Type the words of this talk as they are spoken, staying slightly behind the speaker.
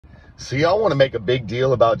So y'all want to make a big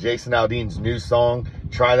deal about Jason Aldean's new song,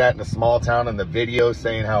 Try That in a Small Town, in the video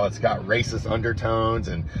saying how it's got racist undertones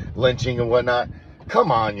and lynching and whatnot.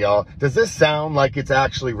 Come on, y'all. Does this sound like it's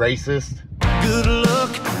actually racist? Good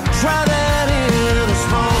luck, try that in a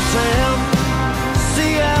small town.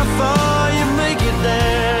 See how far you make it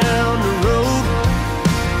down the road.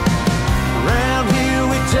 Around here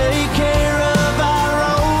we take care of our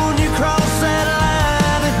own. You cross that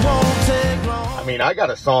line, it won't take long. I mean, I got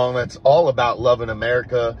a song that's all about loving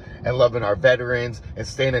America and loving our veterans and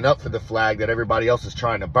standing up for the flag that everybody else is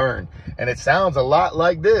trying to burn. And it sounds a lot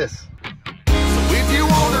like this. If you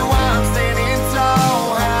wonder why I'm standing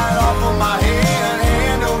tall, hat off on my head,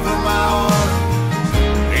 hand over my heart.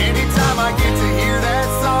 Anytime I get to hear that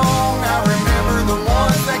song, I remember the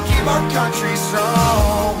ones that keep our country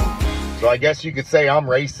strong. So I guess you could say I'm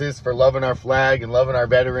racist for loving our flag and loving our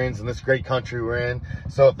veterans and this great country we're in.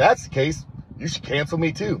 So if that's the case, you should cancel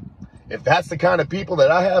me too. If that's the kind of people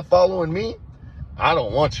that I have following me, I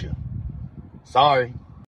don't want you. Sorry.